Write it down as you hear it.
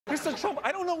Mr. Trump,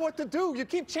 I don't know what to do. You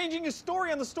keep changing your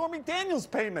story on the Stormy Daniels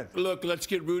payment. Look, let's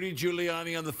get Rudy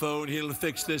Giuliani on the phone. He'll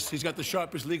fix this. He's got the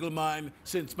sharpest legal mind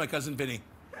since my cousin Vinny.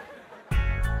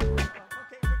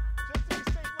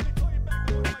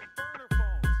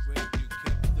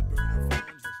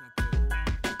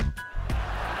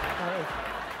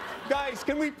 Guys,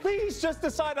 can we please just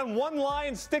decide on one lie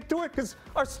and stick to it? Because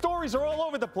our stories are all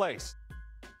over the place.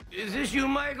 Is this you,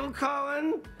 Michael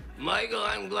Cohen? Michael,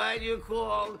 I'm glad you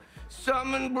called.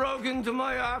 Someone broke into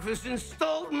my office and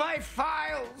stole my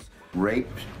files.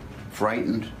 Raped,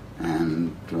 frightened,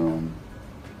 and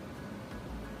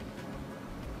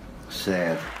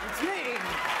sad. It's me.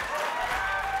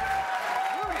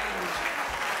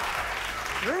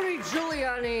 Rudy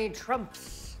Giuliani,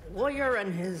 Trump's lawyer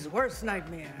and his worst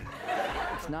nightmare.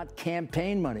 It's not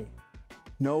campaign money.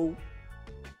 No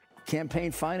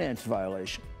campaign finance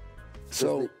violation.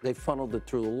 So they funneled it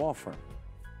through the law firm.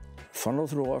 Funneled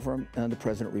through the law firm, and the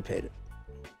president repaid it.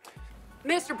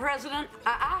 Mr. President,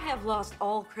 I have lost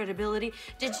all credibility.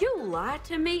 Did you lie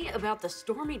to me about the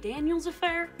Stormy Daniels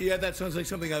affair? Yeah, that sounds like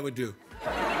something I would do.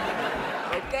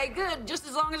 Okay, good. Just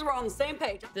as long as we're on the same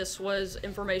page. This was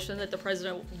information that the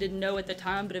president didn't know at the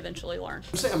time, but eventually learned.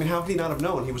 I mean, how could he not have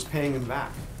known? He was paying him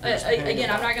back. Again,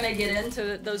 I'm not going to get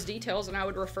into those details, and I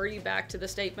would refer you back to the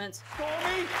statements.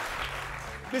 Stormy,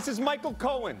 this is Michael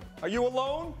Cohen. Are you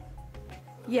alone?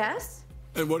 Yes.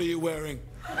 And what are you wearing?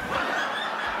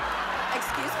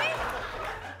 Excuse me?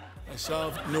 I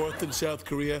solved North and South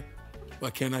Korea. Why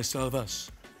can't I solve us?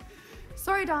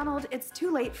 Sorry, Donald, it's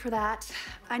too late for that.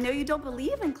 I know you don't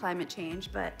believe in climate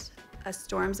change, but a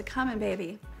storm's a-comin',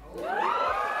 baby.